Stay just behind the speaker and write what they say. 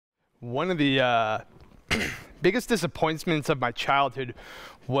One of the biggest disappointments of my childhood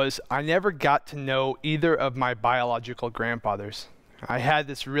was I never got to know either of my biological grandfathers. I had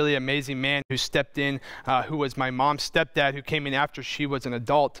this really amazing man who stepped in, who was my mom's stepdad, who came in after she was an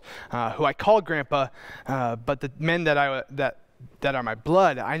adult, who I called Grandpa, but the men that are my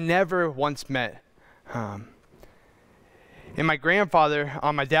blood, I never once met. And my grandfather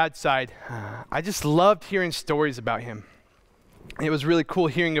on my dad's side, I just loved hearing stories about him. It was really cool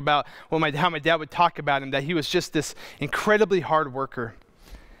hearing about how my dad would talk about him, that he was just this incredibly hard worker,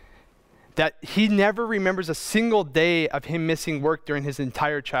 that he never remembers a single day of him missing work during his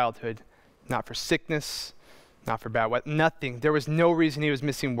entire childhood. Not for sickness, not for bad weather, nothing. There was no reason he was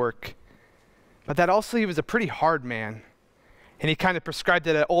missing work. But that also he was a pretty hard man. And he kind of prescribed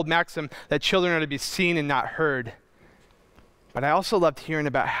that old maxim that children are to be seen and not heard. But I also loved hearing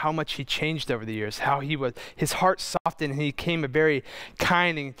about how much he changed over the years, how his heart softened and he became a very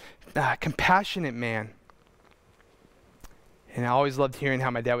kind and compassionate man. And I always loved hearing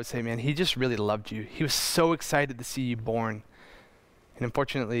how my dad would say, man, he just really loved you. He was so excited to see you born. And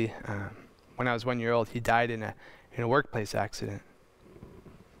unfortunately, when I was 1 year old, he died in a workplace accident.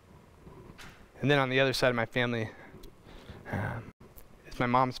 And then on the other side of my family is my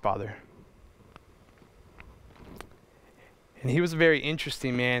mom's father. And he was a very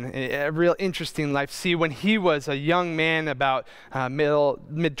interesting man, a real interesting life. See, when he was a young man, about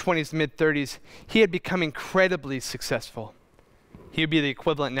mid-20s, mid-30s, he had become incredibly successful. He would be the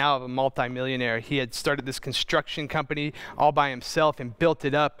equivalent now of a multimillionaire. He had started this construction company all by himself and built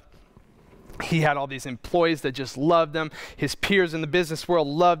it up. He had all these employees that just loved him. His peers in the business world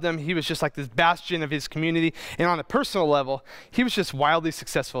loved him. He was just like this bastion of his community. And on a personal level, he was just wildly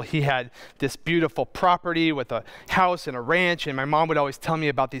successful. He had this beautiful property with a house and a ranch. And my mom would always tell me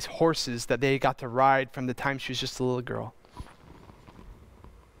about these horses that they got to ride from the time she was just a little girl.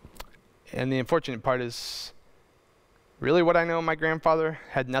 And the unfortunate part is, really what I know of my grandfather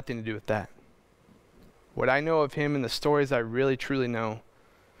had nothing to do with that. What I know of him and the stories I really truly know,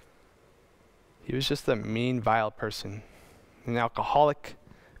 he was just a mean, vile person, an alcoholic,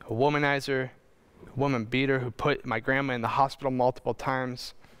 a womanizer, a woman beater who put my grandma in the hospital multiple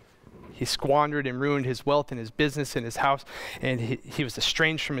times. He squandered and ruined his wealth and his business and his house, and he was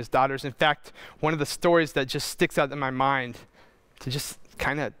estranged from his daughters. In fact, one of the stories that just sticks out in my mind to just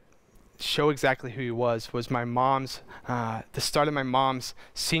kind of show exactly who he was my mom's, the start of my mom's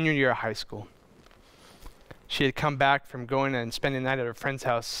senior year of high school. She had come back from going and spending the night at her friend's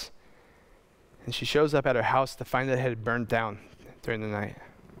house, and she shows up at her house to find that it had burned down during the night.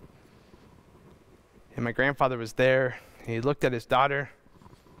 And my grandfather was there, and he looked at his daughter,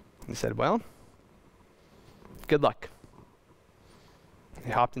 and he said, well, good luck.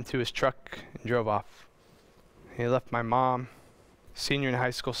 He hopped into his truck and drove off. He left my mom, senior in high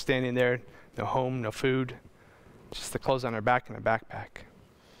school, standing there, no home, no food, just the clothes on her back and a backpack.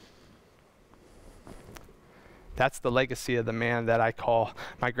 That's the legacy of the man that I call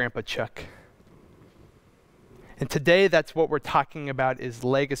my Grandpa Chuck. And today, that's what we're talking about, is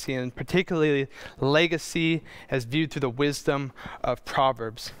legacy, and particularly legacy as viewed through the wisdom of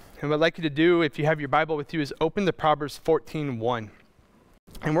Proverbs. And what I'd like you to do, if you have your Bible with you, is open to Proverbs 14:1.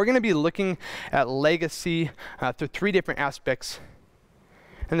 And we're going to be looking at legacy through three different aspects.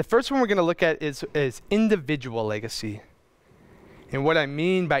 And the first one we're going to look at is individual legacy. And what I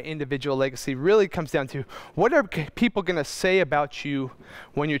mean by individual legacy really comes down to, what are people going to say about you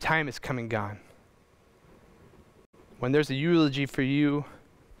when your time is come and gone? When there's a eulogy for you,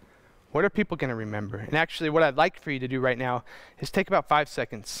 what are people going to remember? And actually, what I'd like for you to do right now is take about 5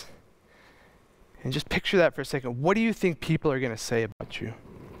 seconds and just picture that for a second. What do you think people are going to say about you?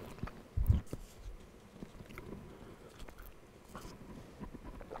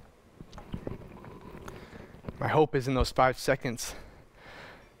 My hope is in those 5 seconds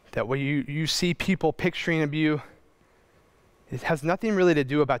that when you see people picturing of you, it has nothing really to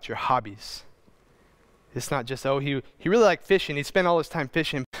do about your hobbies. It's not just, oh, he really liked fishing. He spent all his time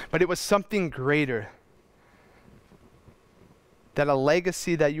fishing. But it was something greater. That a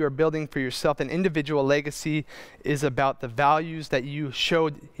legacy that you are building for yourself, an individual legacy, is about the values that you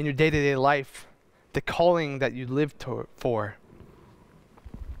showed in your day-to-day life, the calling that you lived for.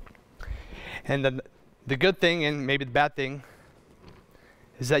 And the good thing, and maybe the bad thing,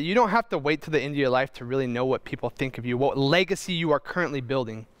 is that you don't have to wait till the end of your life to really know what people think of you, what legacy you are currently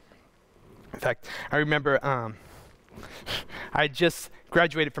building. In fact, I remember I just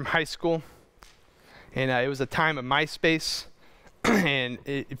graduated from high school, and it was a time of MySpace. And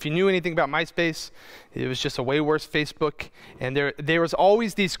if you knew anything about MySpace, it was just a way worse Facebook. And there was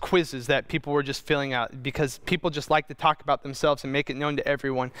always these quizzes that people were just filling out because people just like to talk about themselves and make it known to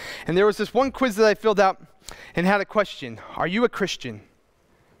everyone. And there was this one quiz that I filled out and had a question: are you a Christian?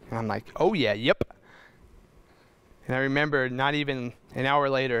 And I'm like, oh yeah, yep. And I remember not even an hour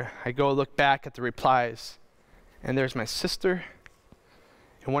later, I go look back at the replies, and there's my sister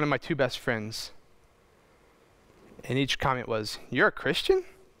and one of my two best friends. And each comment was, "You're a Christian?"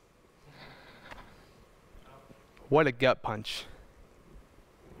 What a gut punch.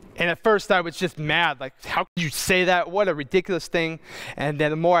 And at first I was just mad, like, how could you say that? What a ridiculous thing. And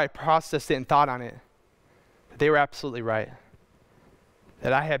then the more I processed it and thought on it, they were absolutely right.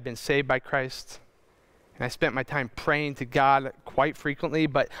 That I had been saved by Christ. And I spent my time praying to God quite frequently,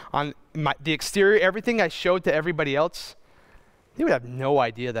 but on the exterior, everything I showed to everybody else, they would have no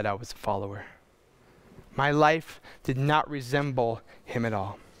idea that I was a follower. My life did not resemble him at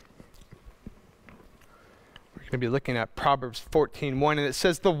all. We're going to be looking at Proverbs 14:1, and it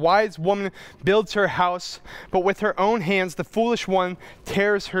says, "The wise woman builds her house, but with her own hands the foolish one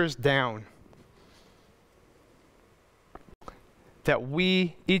tears hers down." That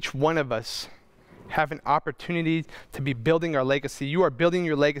we, each one of us, have an opportunity to be building our legacy. You are building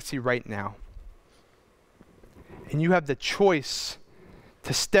your legacy right now. And you have the choice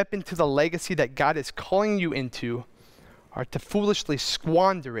to step into the legacy that God is calling you into, or to foolishly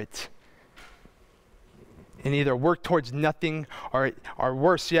squander it and either work towards nothing or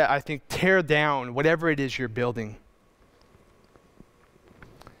worse yet, I think, tear down whatever it is you're building.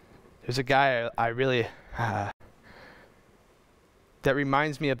 There's a guy I really that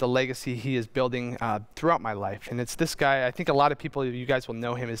reminds me of the legacy he is building throughout my life. And it's this guy. I think a lot of people, you guys will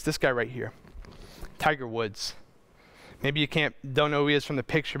know him, is this guy right here, Tiger Woods. Maybe you don't know who he is from the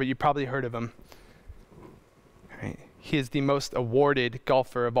picture, but you probably heard of him. Right. He is the most awarded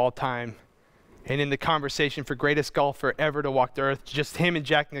golfer of all time. And in the conversation for greatest golfer ever to walk the earth, just him and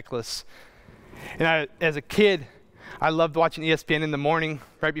Jack Nicklaus. And as a kid, I loved watching ESPN in the morning,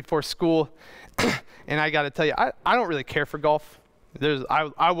 right before school. And I got to tell you, I don't really care for golf.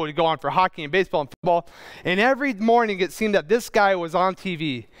 I would go on for hockey and baseball and football. And every morning it seemed that this guy was on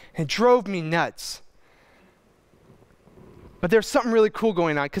TV and drove me nuts. But there's something really cool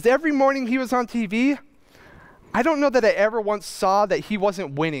going on, because every morning he was on TV, I don't know that I ever once saw that he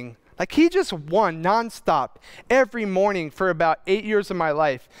wasn't winning. Like, he just won nonstop every morning for about 8 years of my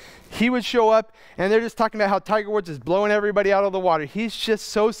life. He would show up and they're just talking about how Tiger Woods is blowing everybody out of the water. He's just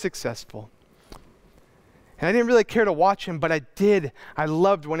so successful. And I didn't really care to watch him, but I did. I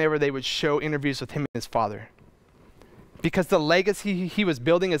loved whenever they would show interviews with him and his father. Because the legacy he was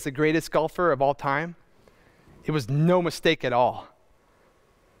building as the greatest golfer of all time, it was no mistake at all.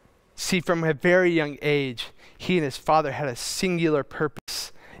 See, from a very young age, he and his father had a singular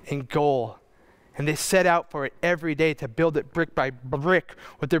purpose and goal. And they set out for it every day to build it brick by brick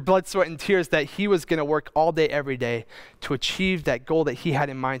with their blood, sweat, and tears, that he was going to work all day, every day to achieve that goal that he had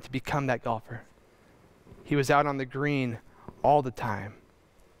in mind, to become that golfer. He was out on the green all the time.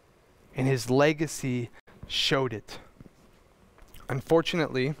 And his legacy showed it.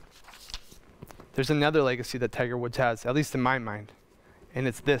 Unfortunately, there's another legacy that Tiger Woods has, at least in my mind, and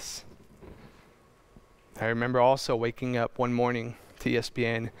it's this. I remember also waking up one morning to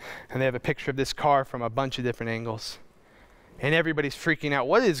ESPN, and they have a picture of this car from a bunch of different angles. And everybody's freaking out.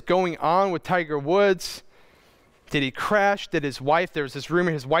 What is going on with Tiger Woods? Did he crash? Did his wife, there was this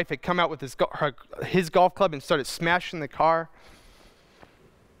rumor his wife had come out with his golf club and started smashing the car.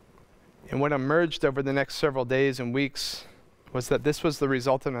 And what emerged over the next several days and weeks was that this was the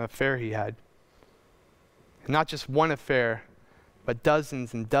result of an affair he had. And not just one affair, but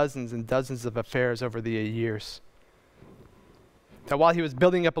dozens and dozens and dozens of affairs over the years. That while he was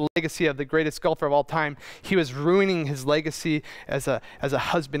building up a legacy of the greatest golfer of all time, he was ruining his legacy as a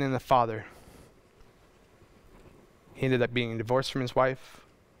husband and a father. He ended up being divorced from his wife.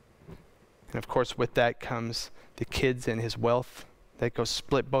 And of course, with that comes the kids and his wealth that goes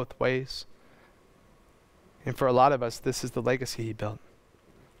split both ways. And for a lot of us, this is the legacy he built.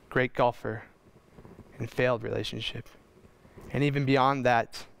 Great golfer and failed relationship. And even beyond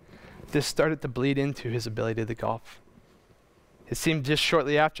that, this started to bleed into his ability to golf. It seemed just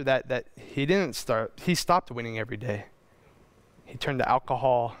shortly after that he stopped winning every day. He turned to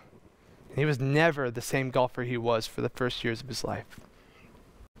alcohol, and he was never the same golfer he was for the first years of his life.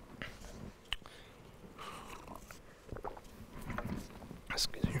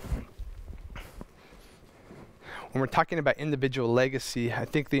 Excuse me. When we're talking about individual legacy, I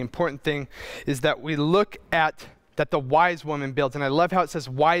think the important thing is that we look at that the wise woman builds. And I love how it says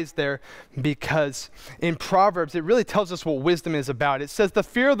wise there, because in Proverbs, it really tells us what wisdom is about. It says the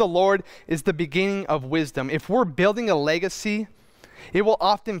fear of the Lord is the beginning of wisdom. If we're building a legacy, it will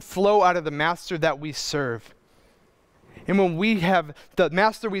often flow out of the master that we serve. And when we have the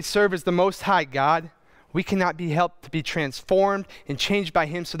master we serve is the Most High God, we cannot be helped to be transformed and changed by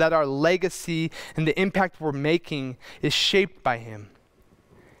him so that our legacy and the impact we're making is shaped by him.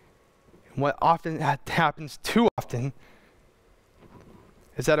 And what often happens too often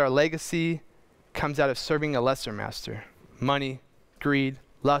is that our legacy comes out of serving a lesser master. Money, greed,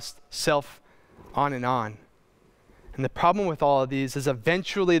 lust, self, on and on. And the problem with all of these is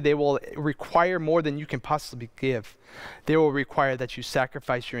eventually they will require more than you can possibly give. They will require that you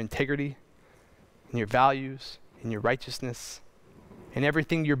sacrifice your integrity and your values and your righteousness, and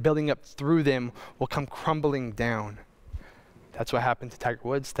everything you're building up through them will come crumbling down. That's what happened to Tiger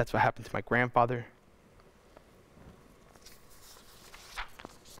Woods. That's what happened to my grandfather.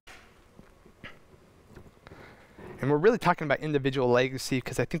 And we're really talking about individual legacy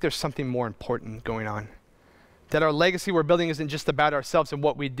because I think there's something more important going on. That our legacy we're building isn't just about ourselves and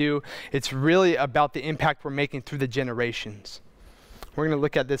what we do. It's really about the impact we're making through the generations. We're going to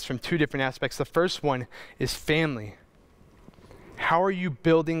look at this from two different aspects. The first one is family. How are you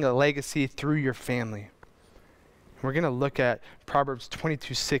building a legacy through your family? We're going to look at Proverbs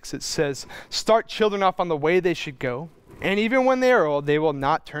 22:6. It says, start children off on the way they should go, and even when they are old, they will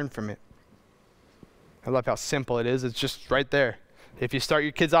not turn from it. I love how simple it is. It's just right there. If you start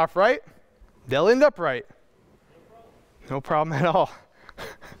your kids off right, they'll end up right. No problem at all.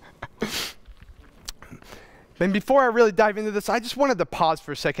 And before I really dive into this, I just wanted to pause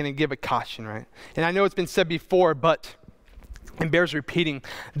for a second and give a caution, right? And I know it's been said before, but it bears repeating,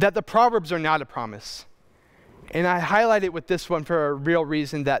 that the Proverbs are not a promise. And I highlight it with this one for a real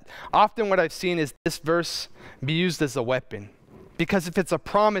reason, that often what I've seen is this verse be used as a weapon. Because if it's a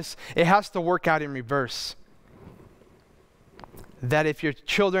promise, it has to work out in reverse. That if your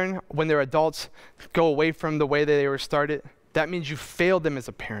children, when they're adults, go away from the way that they were started, that means you failed them as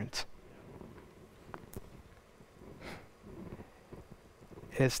a parent.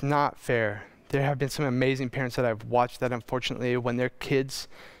 It's not fair. There have been some amazing parents that I've watched that unfortunately, when their kids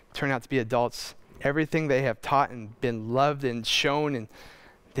turn out to be adults, everything they have taught and been loved and shown, and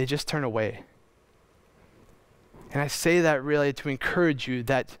they just turn away. And I say that really to encourage you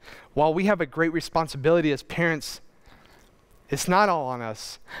that while we have a great responsibility as parents, it's not all on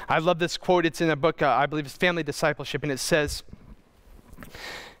us. I love this quote. It's in a book, I believe it's Family Discipleship, and it says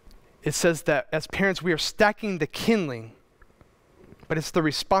that as parents, we are stacking the kindling, but it's the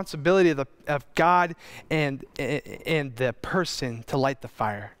responsibility of God and the person to light the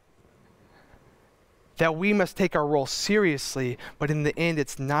fire. That we must take our role seriously, but in the end,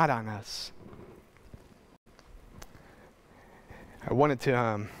 it's not on us. I wanted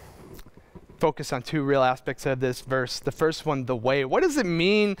to focus on two real aspects of this verse. The first one, the way. What does it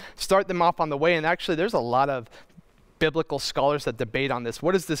mean, start them off on the way? And actually, there's a lot of biblical scholars that debate on this.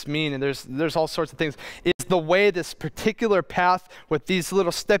 What does this mean? And there's all sorts of things. Is the way this particular path with these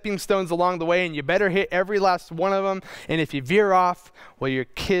little stepping stones along the way, and you better hit every last one of them. And if you veer off, well, your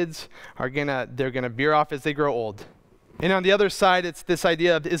kids they're gonna veer off as they grow old. And on the other side, it's this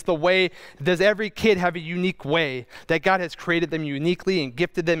idea of, is the way, does every kid have a unique way? That God has created them uniquely and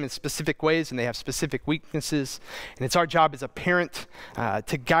gifted them in specific ways, and they have specific weaknesses. And it's our job as a parent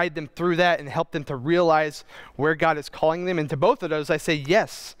to guide them through that and help them to realize where God is calling them. And to both of those, I say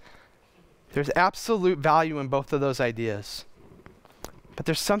yes. There's absolute value in both of those ideas. But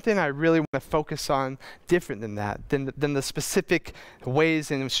there's something I really want to focus on different than that, than the specific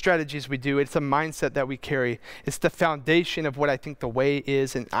ways and strategies we do. It's a mindset that we carry. It's the foundation of what I think the way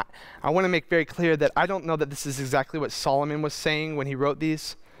is. And I want to make very clear that I don't know that this is exactly what Solomon was saying when he wrote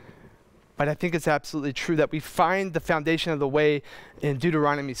these, but I think it's absolutely true that we find the foundation of the way in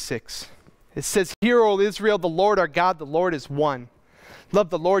Deuteronomy 6. It says, "Hear, O Israel, the Lord our God, the Lord is one. Love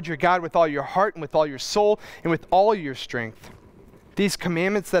the Lord your God with all your heart and with all your soul and with all your strength. These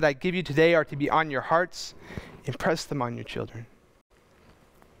commandments that I give you today are to be on your hearts. Impress them on your children."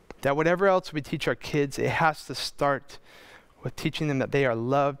 That whatever else we teach our kids, it has to start with teaching them that they are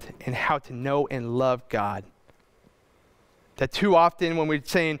loved and how to know and love God. That too often when we're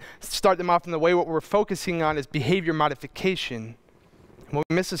saying start them off in the way, what we're focusing on is behavior modification. And what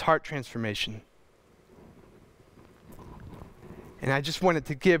we miss is heart transformation. And I just wanted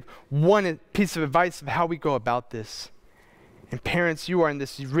to give one piece of advice of how we go about this. And parents, you are in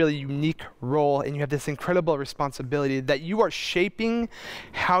this really unique role, and you have this incredible responsibility that you are shaping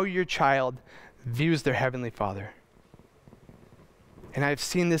how your child views their Heavenly Father. And I've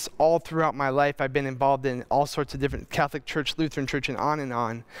seen this all throughout my life. I've been involved in all sorts of different Catholic Church, Lutheran Church, and on and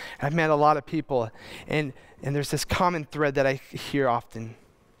on. I've met a lot of people. And there's this common thread that I hear often,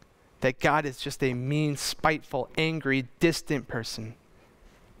 that God is just a mean, spiteful, angry, distant person.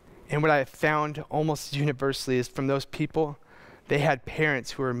 And what I have found almost universally is from those people, they had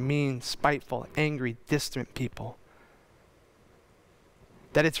parents who were mean, spiteful, angry, distant people.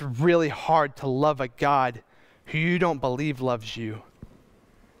 That it's really hard to love a God who you don't believe loves you.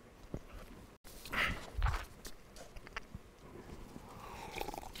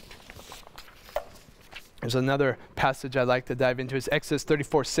 There's another passage I'd like to dive into. It's Exodus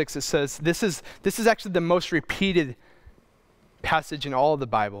 34:6. It says, this is actually the most repeated passage in all of the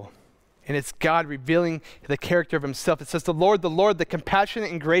Bible. And it's God revealing the character of himself. It says, the Lord, the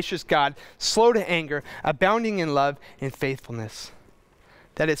compassionate and gracious God, slow to anger, abounding in love and faithfulness.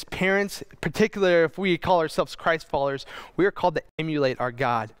 That as parents, particularly if we call ourselves Christ followers, we are called to emulate our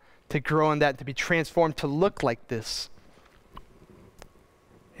God, to grow in that, to be transformed, to look like this.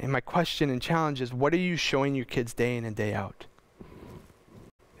 And my question and challenge is, what are you showing your kids day in and day out?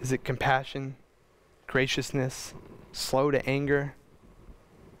 Is it compassion, graciousness, slow to anger,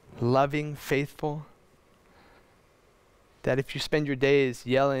 loving, faithful? That if you spend your days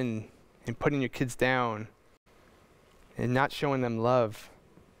yelling and putting your kids down and not showing them love,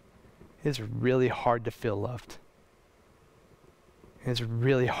 it is really hard to feel loved. It's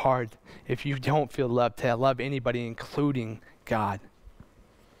really hard if you don't feel loved to love anybody, including God.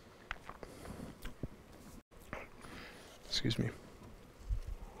 Excuse me.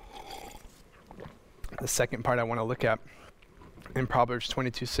 The second part I want to look at in Proverbs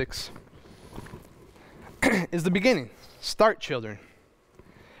 22:6 is the beginning. Start, children.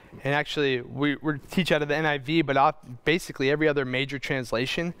 And actually, we teach out of the NIV, but basically every other major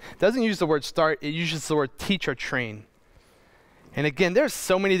translation doesn't use the word start. It uses the word teach or train. And again, there's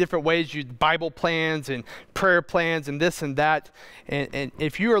so many different ways you Bible plans and prayer plans and this and that. And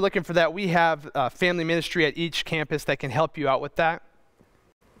if you are looking for that, we have family ministry at each campus that can help you out with that.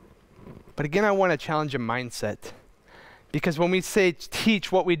 But again, I want to challenge a mindset. Because when we say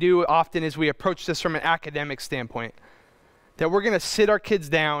teach, what we do often is we approach this from an academic standpoint. That we're going to sit our kids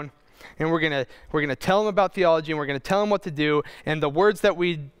down and we're going to tell them about theology and we're going to tell them what to do. And the words that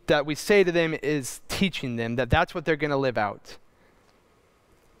we say to them is teaching them that that's what they're going to live out.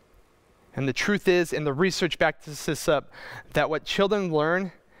 And the truth is, and the research backs this up, that what children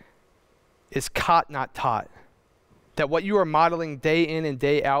learn is caught, not taught. That what you are modeling day in and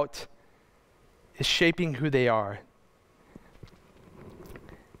day out is shaping who they are.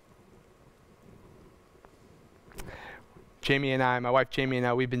 Jamie and I, my wife Jamie and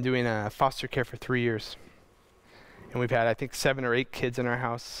I, we've been doing foster care for 3 years. And we've had, I think, 7 or 8 kids in our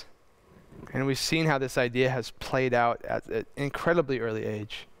house. And we've seen how this idea has played out at an incredibly early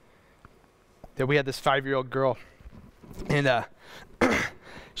age. That we had this 5-year-old girl, and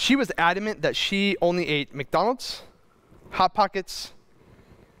she was adamant that she only ate McDonald's, Hot Pockets,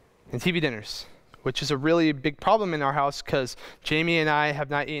 and TV dinners, which is a really big problem in our house because Jamie and I have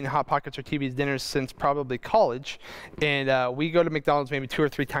not eaten Hot Pockets or TV dinners since probably college, and we go to McDonald's maybe 2 or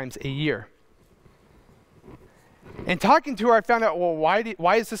 3 times a year. And talking to her, I found out, well,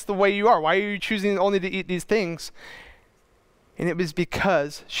 why is this the way you are? Why are you choosing only to eat these things? And it was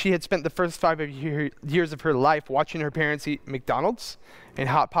because she had spent the first 5 years of her life watching her parents eat McDonald's and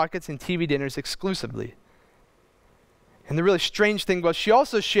Hot Pockets and TV dinners exclusively. And the really strange thing was she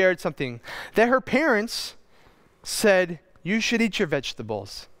also shared something that her parents said, you should eat your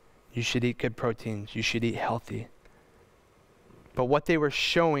vegetables. You should eat good proteins. You should eat healthy. But what they were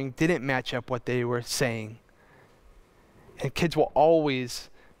showing didn't match up what they were saying. And kids will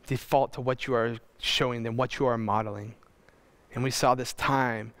always default to what you are showing them, what you are modeling. And we saw this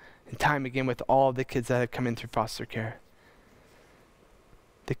time and time again with all the kids that have come in through foster care.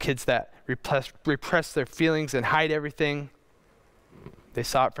 The kids that repress their feelings and hide everything, they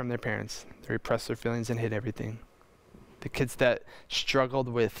saw it from their parents. They repressed their feelings and hid everything. The kids that struggled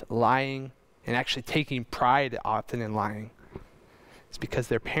with lying and actually taking pride often in lying, it's because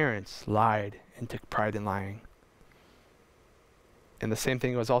their parents lied and took pride in lying. And the same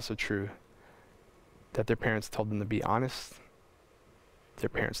thing was also true, that their parents told them to be honest. Their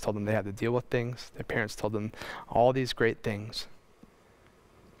parents told them they had to deal with things. Their parents told them all these great things.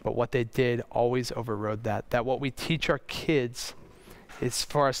 But what they did always overrode that. That what we teach our kids is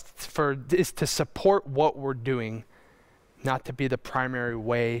is to support what we're doing, not to be the primary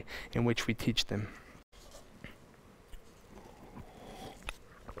way in which we teach them.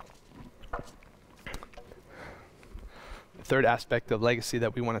 The third aspect of legacy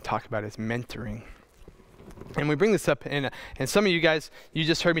that we want to talk about is mentoring. And we bring this up, and some of you guys, you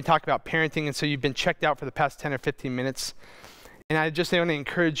just heard me talk about parenting, and so you've been checked out for the past 10 or 15 minutes. And I just want to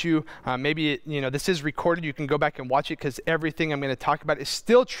encourage you, this is recorded. You can go back and watch it because everything I'm going to talk about is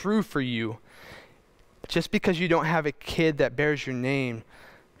still true for you. Just because you don't have a kid that bears your name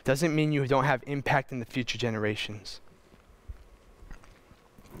doesn't mean you don't have impact in the future generations.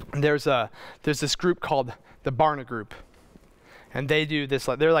 And there's this group called the Barna Group. And they do this,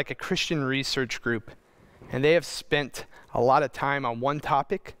 they're like a Christian research group. And they have spent a lot of time on one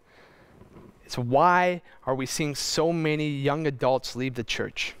topic. It's why are we seeing so many young adults leave the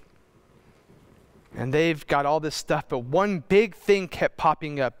church? And they've got all this stuff, but one big thing kept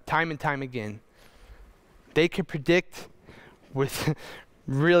popping up time and time again. They could predict with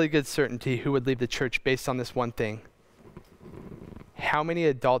really good certainty who would leave the church based on this one thing. How many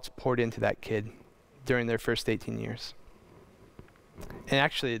adults poured into that kid during their first 18 years? And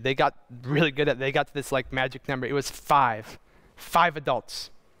actually, they got really good at it. They got to this like magic number. It was 5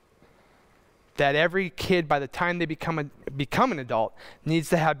 adults. That every kid, by the time they become an adult, needs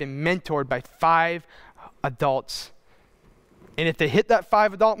to have been mentored by 5 adults. And if they hit that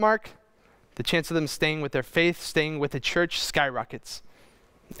 5 adult mark, the chance of them staying with their faith, staying with the church, skyrockets.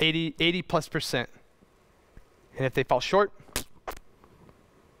 80+%. And if they fall short,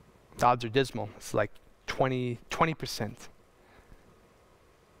 the odds are dismal. It's like 20%.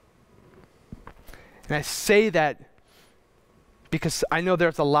 And I say that because I know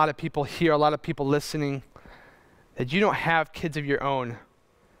there's a lot of people here, a lot of people listening, that you don't have kids of your own,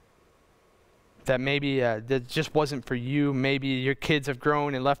 that maybe that just wasn't for you. Maybe your kids have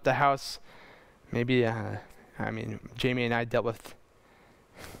grown and left the house. Maybe, Jamie and I dealt with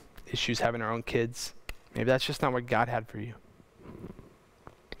issues having our own kids. Maybe that's just not what God had for you.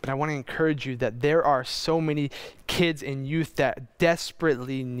 But I want to encourage you that there are so many kids and youth that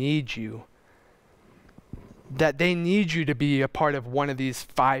desperately need you. That they need you to be a part of one of these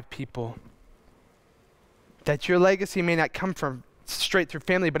 5 people. That your legacy may not come from straight through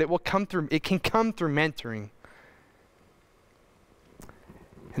family, but it can come through mentoring.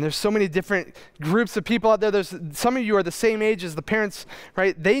 And there's so many different groups of people out there. Some of you are the same age as the parents,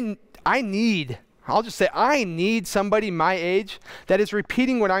 right? I need somebody my age that is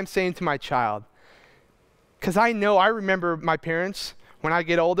repeating what I'm saying to my child. Because I remember my parents. When I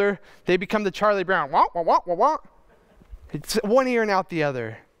get older, they become the Charlie Brown. Wah, wah, wah, wah, wah. It's one ear and out the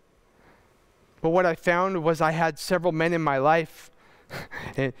other. But what I found was I had several men in my life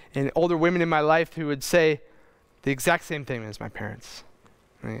and older women in my life who would say the exact same thing as my parents.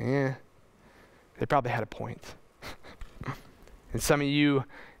 Yeah, they probably had a point. And some of you're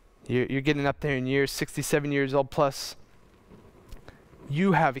getting up there in years, 67 years old plus.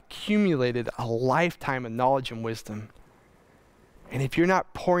 You have accumulated a lifetime of knowledge and wisdom. And if you're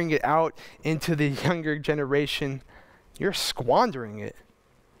not pouring it out into the younger generation, you're squandering it.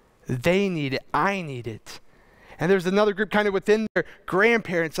 They need it. I need it. And there's another group kind of within their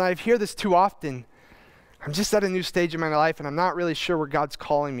grandparents. I hear this too often. I'm just at a new stage in my life, and I'm not really sure where God's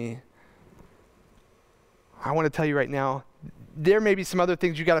calling me. I want to tell you right now, there may be some other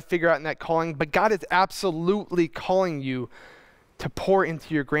things you got to figure out in that calling, but God is absolutely calling you to pour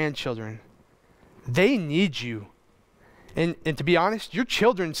into your grandchildren. They need you. And to be honest, your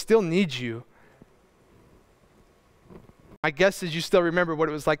children still need you. My guess is you still remember what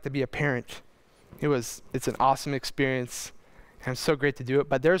it was like to be a parent. It's an awesome experience, and it's so great to do it.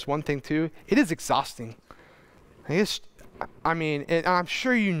 But there's one thing too, it is exhausting. And I'm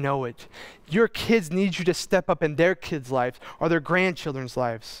sure you know it. Your kids need you to step up in their kids' lives or their grandchildren's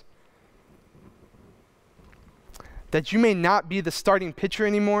lives. That you may not be the starting pitcher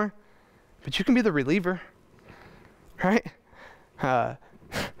anymore, but you can be the reliever. Right? I'm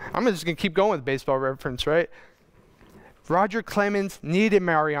just going to keep going with baseball reference, right? Roger Clemens needed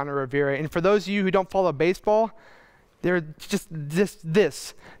Mariano Rivera. And for those of you who don't follow baseball, they're just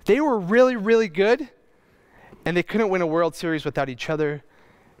this. They were really, really good, and they couldn't win a World Series without each other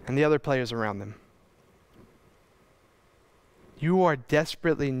and the other players around them. You are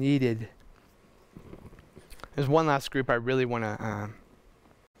desperately needed. There's one last group I really want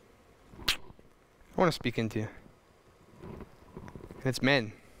to speak into. And it's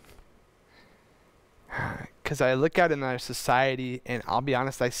men. Because I look out in our society, and I'll be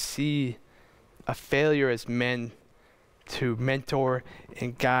honest, I see a failure as men to mentor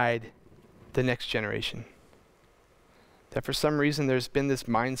and guide the next generation. That for some reason there's been this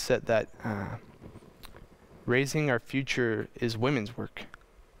mindset that raising our future is women's work.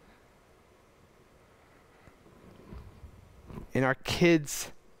 And our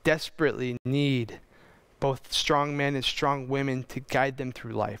kids desperately need both strong men and strong women to guide them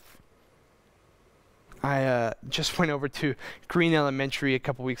through life. I just went over to Green Elementary a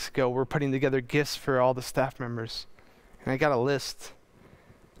couple weeks ago. We're putting together gifts for all the staff members. And I got a list.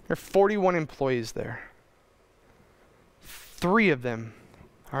 There are 41 employees there. 3 of them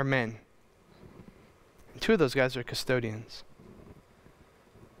are men. And 2 of those guys are custodians.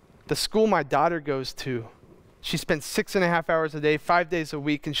 The school my daughter goes to, she spends 6.5 hours a day, 5 days a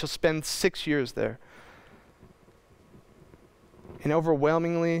week, and she'll spend 6 years there. And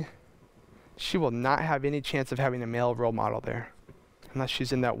overwhelmingly, she will not have any chance of having a male role model there unless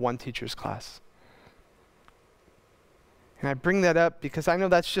she's in that one teacher's class. And I bring that up because I know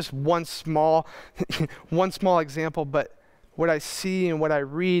that's just one small example, but what I see and what I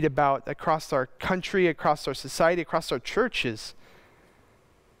read about across our country, across our society, across our churches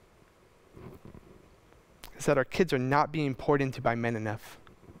is that our kids are not being poured into by men enough.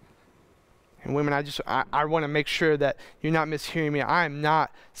 And women, I want to make sure that you're not mishearing me. I am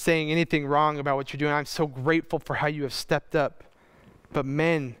not saying anything wrong about what you're doing. I'm so grateful for how you have stepped up. But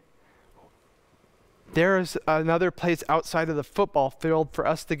men, there is another place outside of the football field for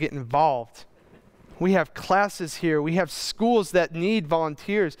us to get involved. We have classes here. We have schools that need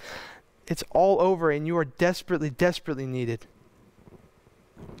volunteers. It's all over, and you are desperately, desperately needed.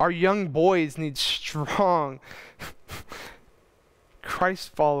 Our young boys need strong,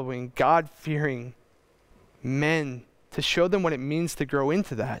 Christ-following, God-fearing men to show them what it means to grow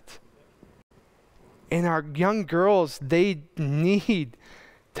into that. And our young girls, they need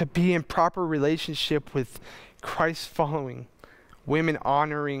to be in proper relationship with Christ-following,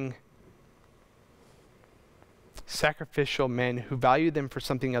 women-honoring, sacrificial men who value them for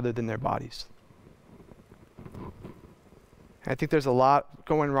something other than their bodies. I think there's a lot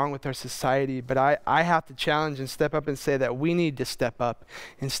going wrong with our society, but I have to challenge and step up and say that we need to step up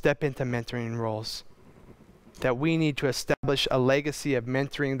and step into mentoring roles. That we need to establish a legacy of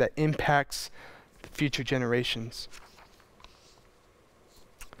mentoring that impacts the future generations.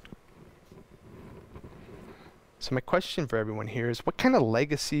 So my question for everyone here is, what kind of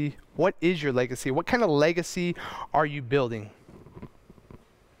legacy, what is your legacy? What kind of legacy are you building?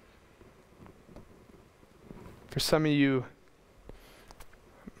 For some of you,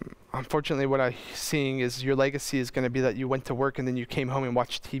 unfortunately, what I'm seeing is your legacy is going to be that you went to work and then you came home and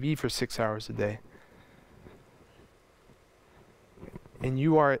watched TV for 6 hours a day. And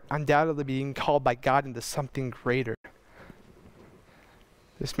you are undoubtedly being called by God into something greater.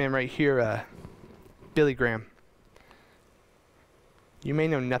 This man right here, Billy Graham. You may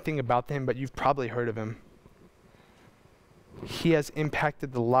know nothing about him, but you've probably heard of him. He has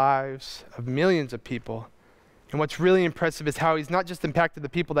impacted the lives of millions of people. And what's really impressive is how he's not just impacted the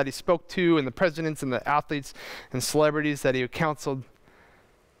people that he spoke to and the presidents and the athletes and celebrities that he counseled,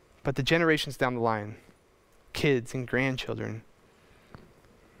 but the generations down the line, kids and grandchildren.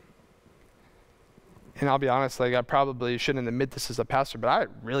 And I'll be honest, like, I probably shouldn't admit this as a pastor, but I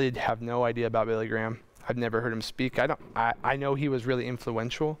really have no idea about Billy Graham. I've never heard him speak. I know he was really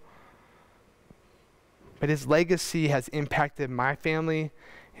influential. But his legacy has impacted my family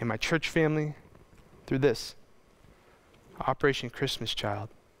and my church family through this. Operation Christmas Child.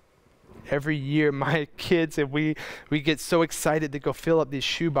 Every year, my kids and we get so excited to go fill up these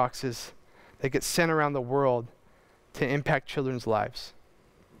shoe boxes that get sent around the world to impact children's lives.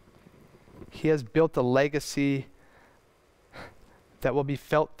 He has built a legacy that will be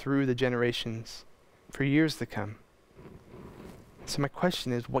felt through the generations for years to come. So my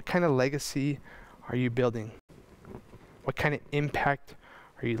question is, what kind of legacy are you building? What kind of impact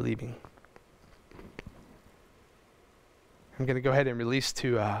are you leaving? I'm going to go ahead and release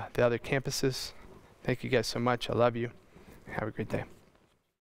to the other campuses. Thank you guys so much. I love you. Have a great day.